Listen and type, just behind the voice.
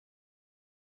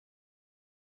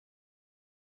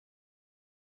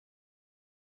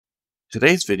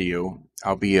Today's video,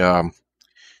 I'll be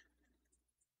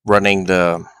running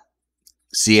the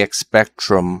ZX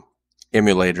Spectrum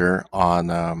emulator on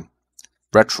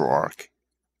Retroarch.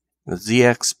 The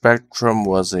ZX Spectrum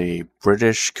was a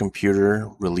British computer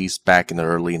released back in the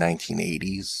early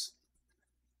 1980s.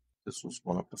 This was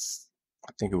one of the,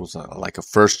 I think it was like a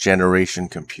first generation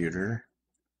computer.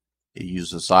 It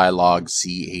used a Zilog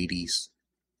C80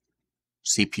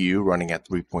 CPU running at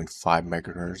 3.5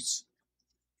 megahertz.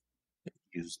 It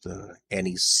used the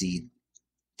NEC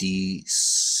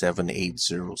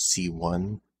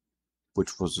PC-8801C1,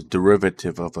 which was a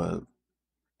derivative of a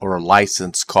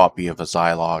licensed copy of a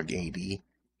Zilog 80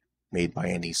 made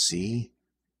by NEC.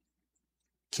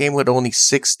 Came with only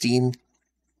 16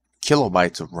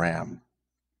 kilobytes of RAM.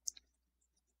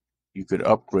 You could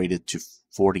upgrade it to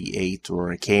 48,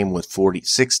 or it came with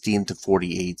 16 to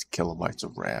 48 kilobytes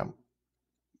of RAM,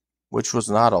 which was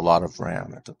not a lot of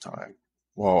RAM at the time.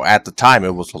 Well, at the time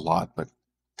it was a lot, but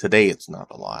today it's not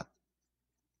a lot.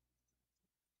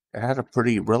 It had a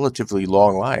pretty relatively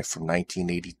long life from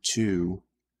 1982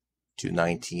 to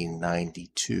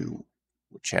 1992,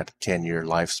 which had a 10-year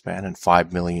lifespan and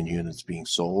 5 million units being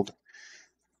sold,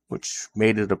 which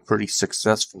made it a pretty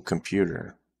successful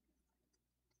computer.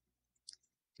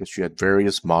 Because you had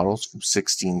various models from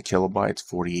 16 kilobytes,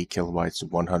 48 kilobytes to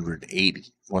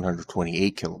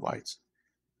 128 kilobytes.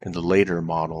 In the later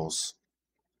models,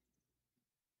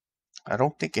 I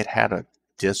don't think it had a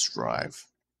disk drive.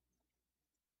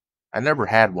 I never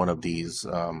had one of these.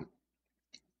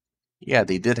 Yeah,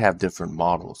 they did have different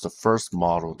models. The first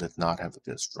model did not have a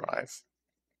disk drive.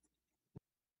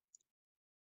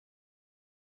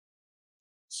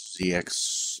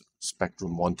 ZX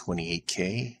Spectrum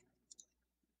 128K.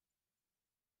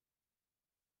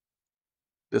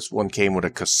 This one came with a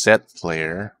cassette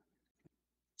player.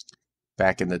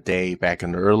 Back in the day, back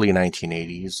in the early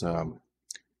 1980s,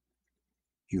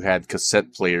 you had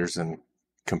cassette players in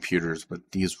computers,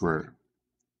 but these were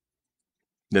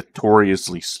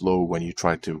notoriously slow when you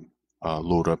tried to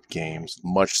load up games.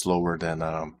 Much slower than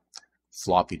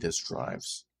floppy disk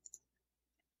drives,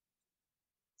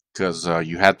 because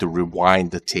you had to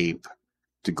rewind the tape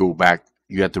to go back.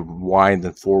 You had to rewind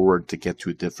and forward to get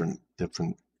to different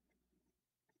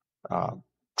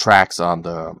tracks on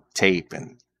the tape,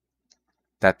 and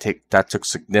that took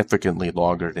significantly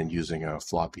longer than using a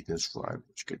floppy disk drive,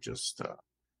 which could just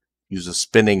use a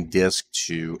spinning disk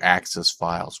to access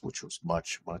files, which was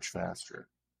much faster.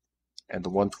 And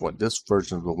this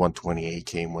version of the 128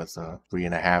 came with a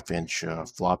 3.5-inch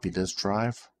floppy disk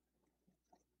drive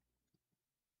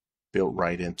built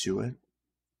right into it.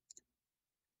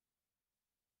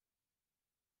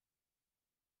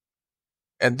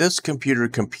 And this computer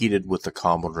competed with the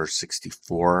Commodore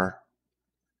 64.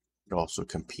 It also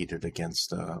competed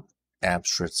against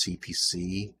Amstrad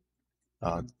CPC,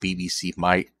 BBC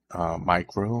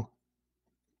Micro,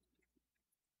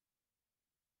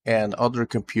 and other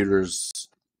computers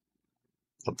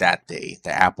of that day,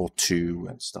 the Apple II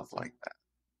and stuff like that.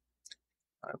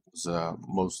 It was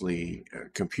mostly a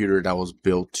computer that was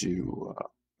built to,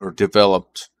 or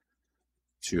developed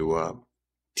to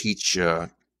teach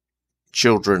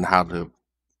children how to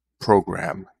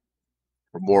program.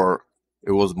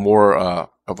 It was more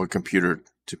of a computer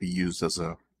to be used as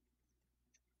a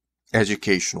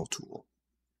educational tool.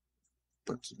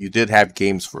 But you did have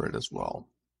games for it as well.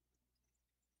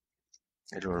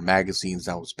 And there were magazines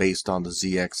that was based on the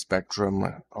ZX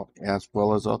Spectrum, as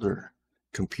well as other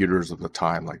computers of the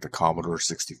time, like the Commodore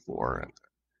 64 and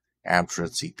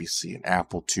Amstrad CPC and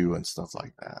Apple II and stuff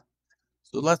like that.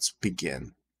 So let's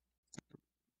begin.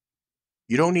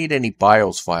 You don't need any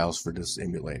BIOS files for this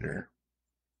emulator.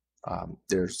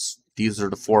 These are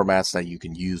the formats that you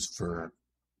can use for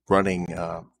running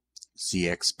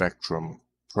ZX Spectrum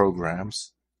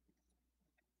programs.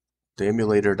 The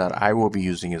emulator that I will be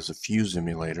using is a Fuse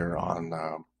emulator on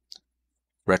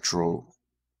Retroarch.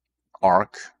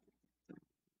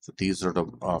 So these are the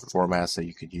formats that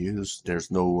you could use.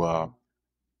 There's no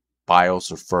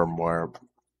BIOS or firmware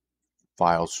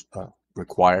files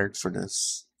required for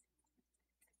this.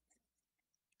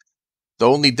 The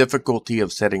only difficulty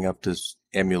of setting up this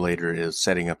emulator is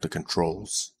setting up the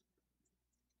controls.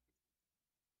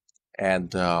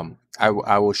 And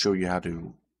I will show you how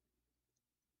to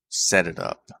set it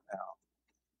up.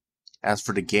 As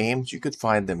for the games, you could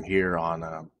find them here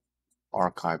on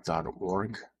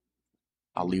archive.org.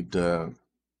 I'll leave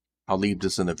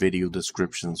this in the video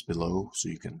descriptions below, so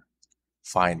you can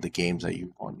find the games that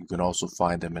you want. You can also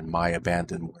find them in My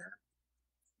Abandonware.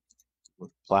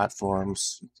 With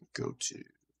platforms, you can go to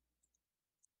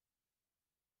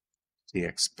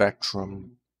ZX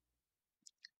Spectrum.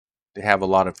 They have a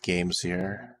lot of games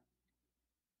here.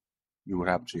 You would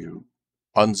have to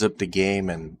unzip the game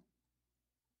and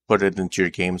put it into your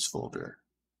games folder.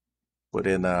 But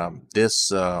in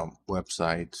this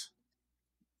website,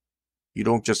 you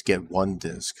don't just get one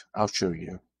disc. I'll show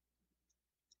you.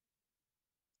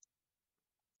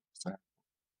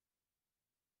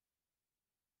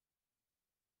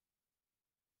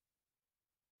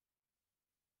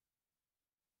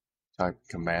 Type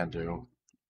commando.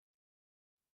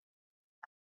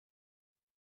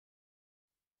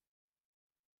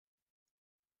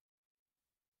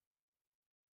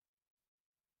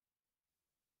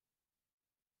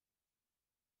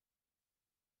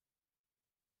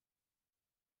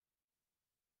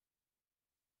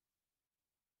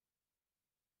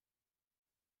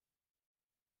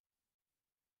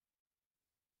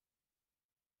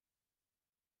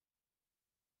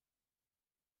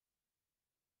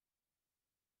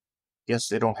 Yes,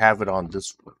 they don't have it on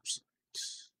this website.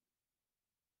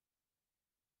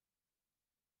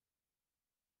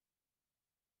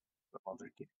 Other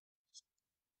game.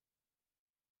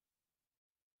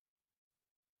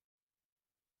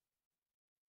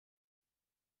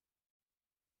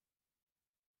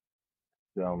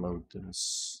 Download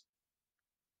this.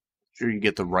 Sure you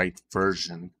get the right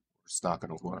version. It's not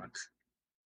going to work.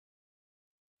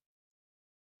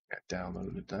 I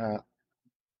downloaded that.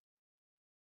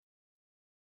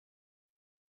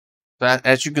 That,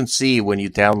 as you can see, when you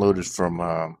download it from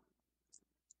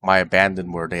My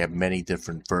Abandonware, they have many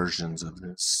different versions of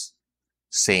this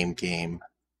same game.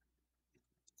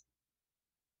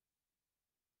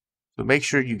 So make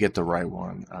sure you get the right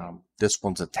one. This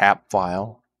one's a TAP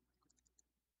file.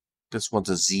 This one's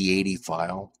a Z80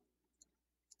 file.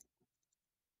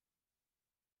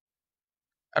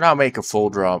 And I'll make a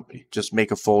folder up. Just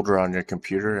make a folder on your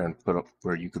computer and put up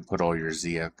where you can put all your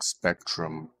ZX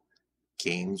Spectrum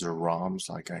games or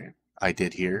ROMs, like I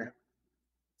did here.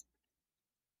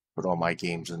 Put all my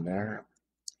games in there.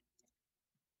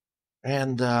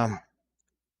 And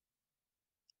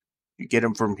you get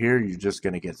them from here. You're just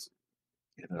gonna get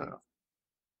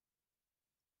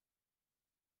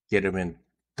them in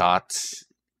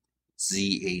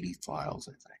 .z80 files,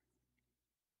 I think.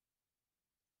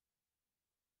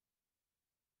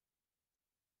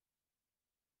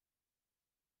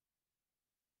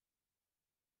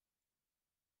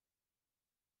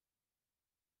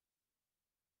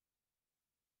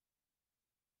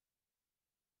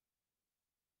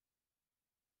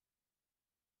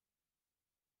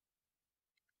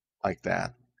 Like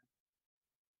that.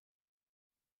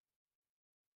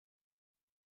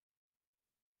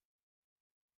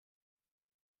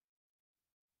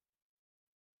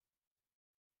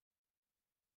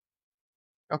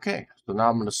 Okay, so now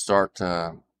I'm going to start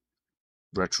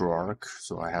Retroarch.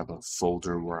 So I have a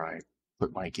folder where I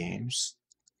put my games.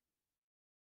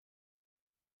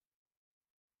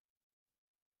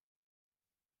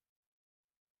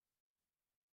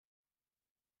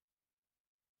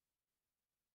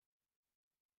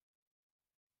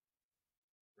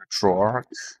 Retroarch.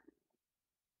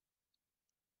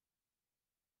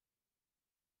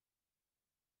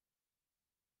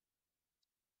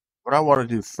 What I want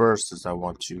to do first is I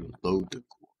want to load the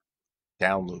core,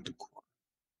 download the core.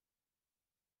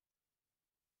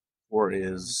 Core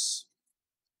is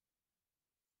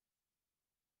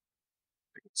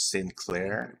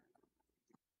Sinclair.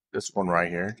 This one right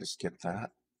here, just get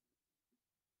that.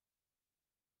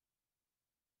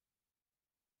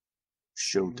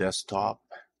 Show desktop.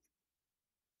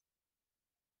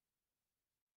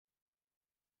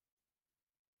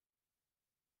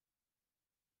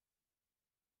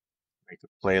 Make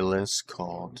a playlist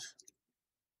called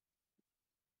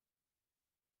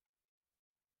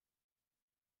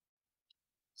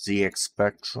ZX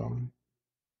Spectrum.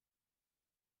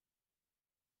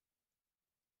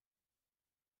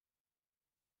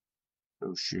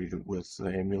 Associated with the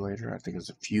emulator. I think it's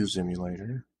a Fuse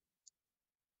emulator.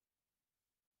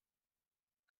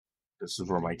 This is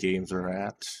where my games are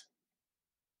at.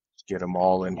 Just get them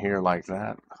all in here like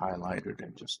that, highlighted,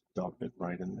 and just dump it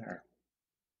right in there.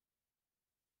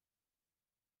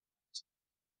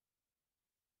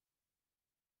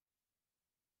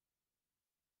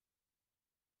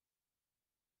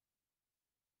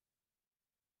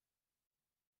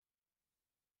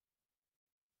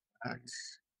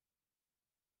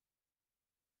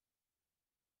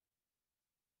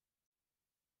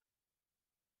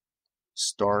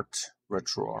 Start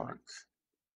Retroarch.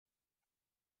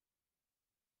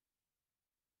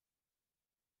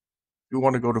 If you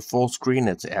want to go to full screen,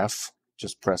 it's F.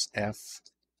 Just press F.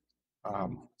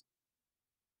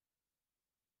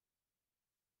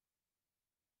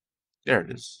 There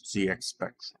it is, ZX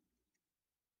Spectrum.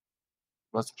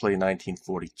 Let's play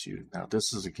 1942. Now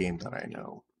this is a game that I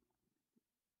know.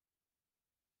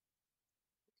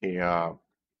 Okay,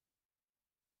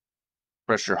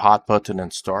 press your hot button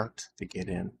and start to get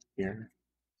in here.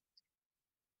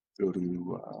 Go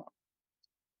to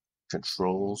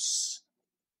controls.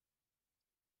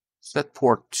 Set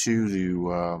port 2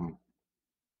 to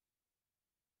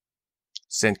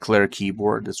Sinclair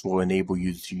keyboard. This will enable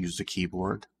you to use the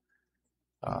keyboard.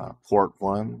 Port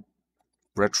 1.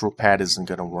 RetroPad isn't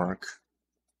going to work.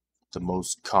 The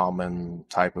most common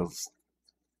type of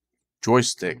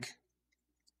joystick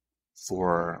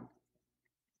for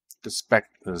the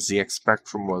ZX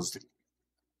Spectrum was the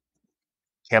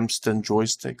Kempston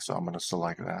joystick, so I'm going to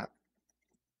select that.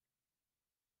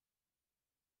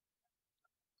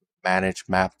 Manage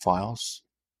map files.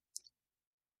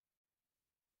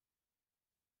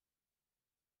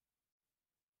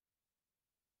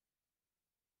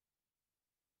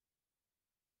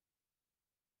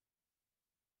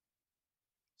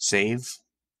 Save.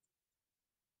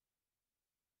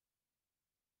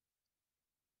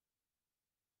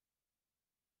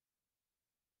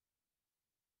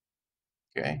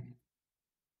 Okay.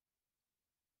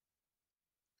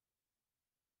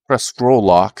 Press scroll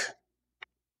lock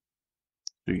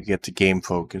so you get to game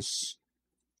focus.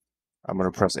 I'm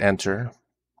going to press enter.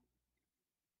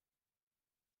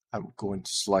 I'm going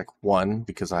to select 1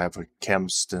 because I have a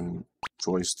Kempston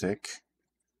joystick.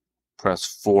 Press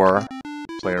 4,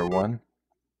 player 1.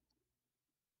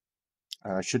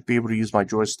 I should be able to use my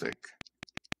joystick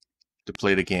to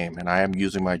play the game, and I am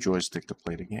using my joystick to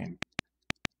play the game.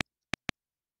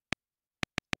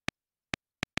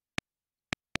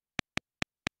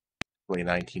 Play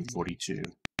 1942.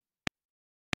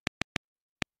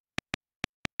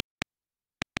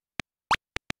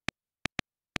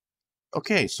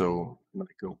 Okay, so I'm going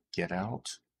to go get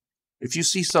out. If you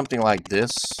see something like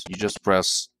this, you just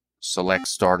press select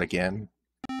start again,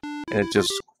 and it's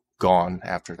just gone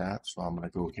after that. So I'm going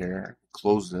to go here,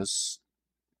 close this.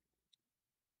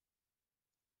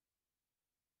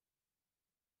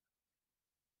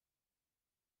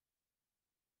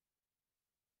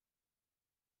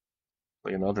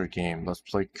 Play another game. Let's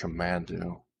play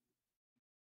Commando.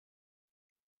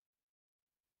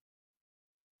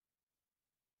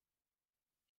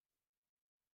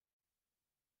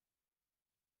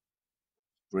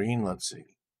 Green, let's see.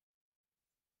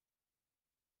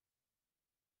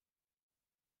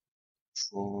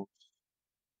 Control.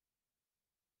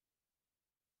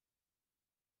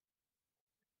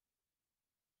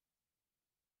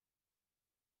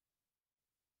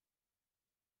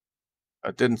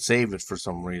 I didn't save it for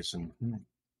some reason.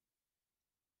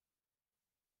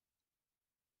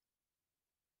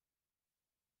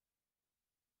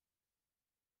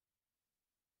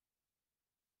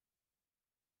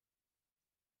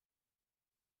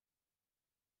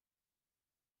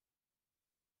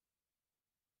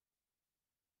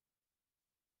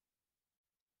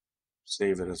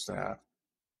 Save it as that.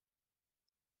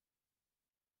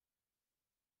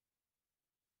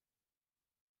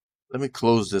 Let me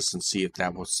close this and see if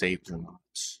that was saved or not.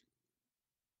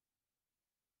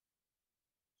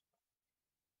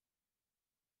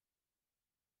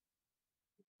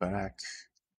 Back,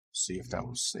 see if that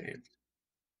was saved.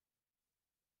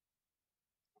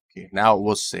 Okay, now it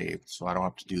was saved, so I don't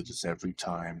have to do this every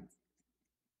time,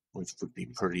 which would be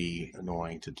pretty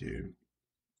annoying to do.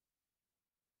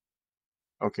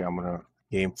 Okay, I'm gonna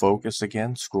game focus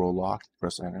again, scroll lock,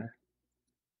 press enter.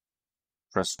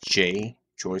 Press J,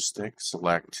 joystick,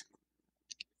 select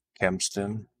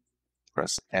Kempston,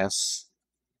 press S.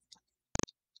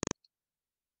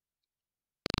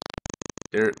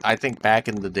 I think back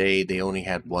in the day they only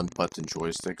had one button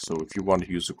joystick, so if you want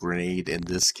to use a grenade in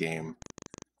this game,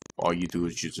 all you do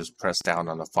is you just press down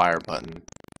on the fire button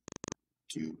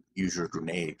to use your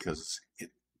grenade, because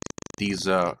these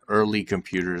early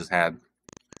computers had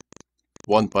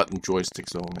one button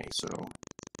joysticks only, so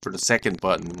for the second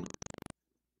button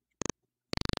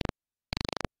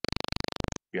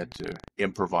you had to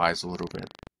improvise a little bit.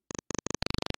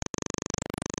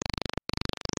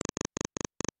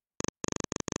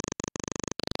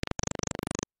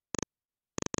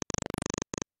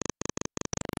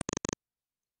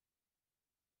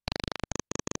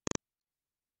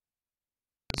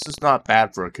 This is not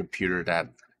bad for a computer that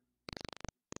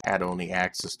had only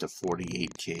access to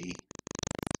 48K.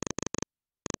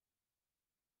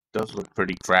 Does look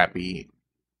pretty crappy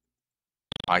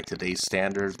by today's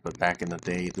standards, but back in the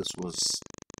day,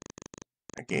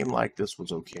 a game like this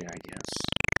was okay, I guess.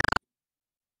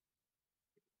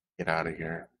 Get out of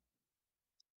here.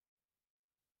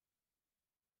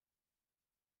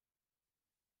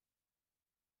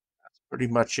 pretty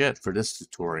much it for this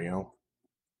tutorial.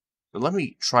 So let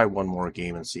me try one more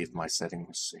game and see if my setting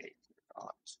was saved or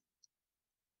not.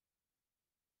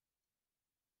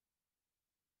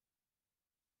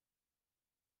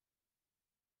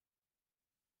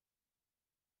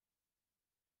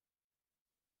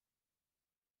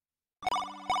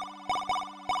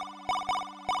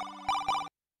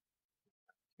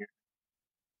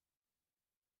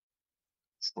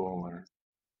 Controller.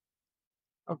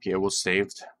 Okay, it was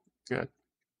saved. Good.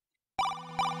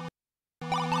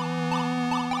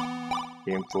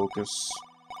 Game focus.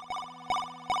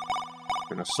 I'm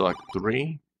gonna select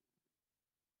 3.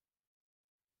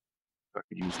 I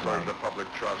could use my the public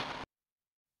trust.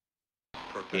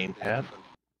 gamepad.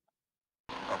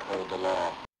 Uphold the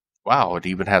law. Wow, it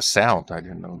even has sound. I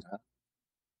didn't know that.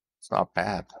 It's not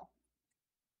bad.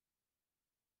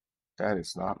 That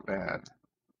is not bad.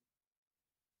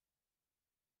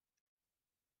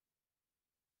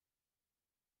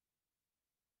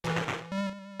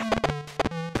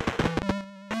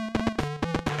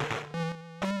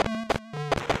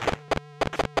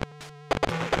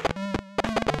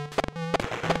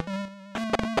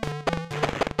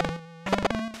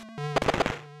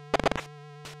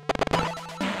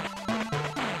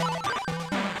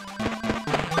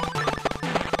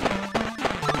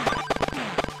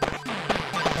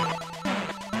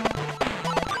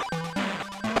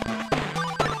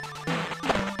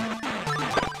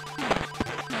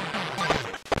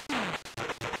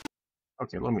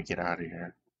 Okay, let me get out of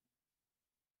here.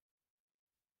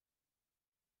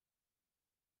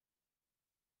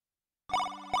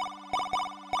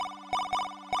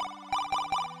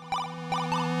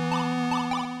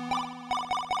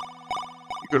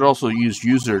 You could also use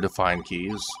user-defined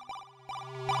keys.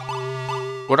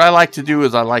 What I like to do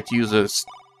is I like to use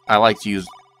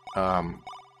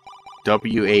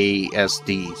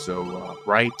WASD. So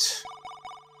right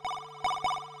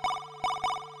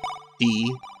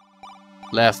D,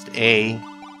 left A,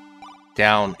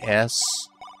 down S,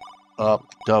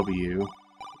 up W,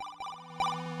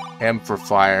 M for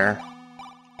fire,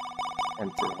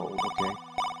 and for hold. Okay.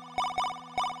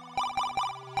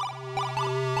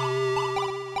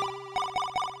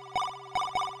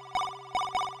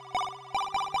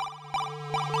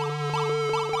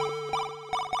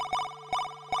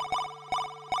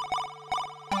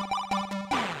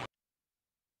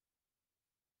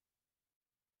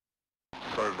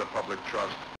 Serve the public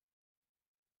trust.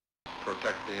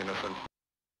 Protect the innocent.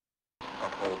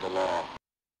 Uphold the law.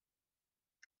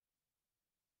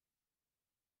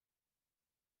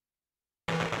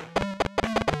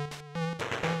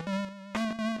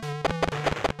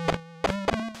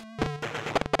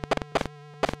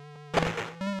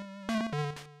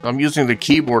 I'm using the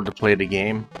keyboard to play the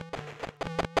game.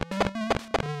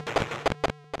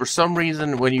 For some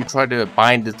reason, when you try to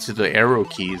bind it to the arrow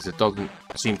keys, it doesn't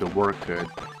seem to work good,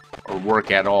 or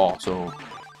work at all. So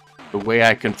the way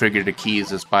I configure the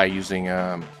keys is by using,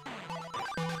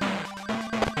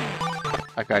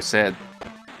 like I said,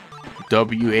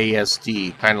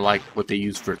 WASD, kind of like what they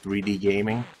use for 3D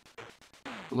gaming.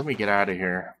 But let me get out of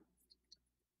here.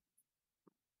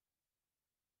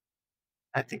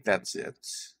 I think that's it.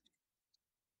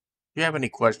 If you have any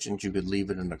questions, you could leave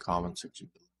it in the comment section.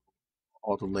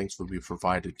 All the links will be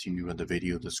provided to you in the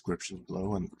video description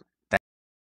below, and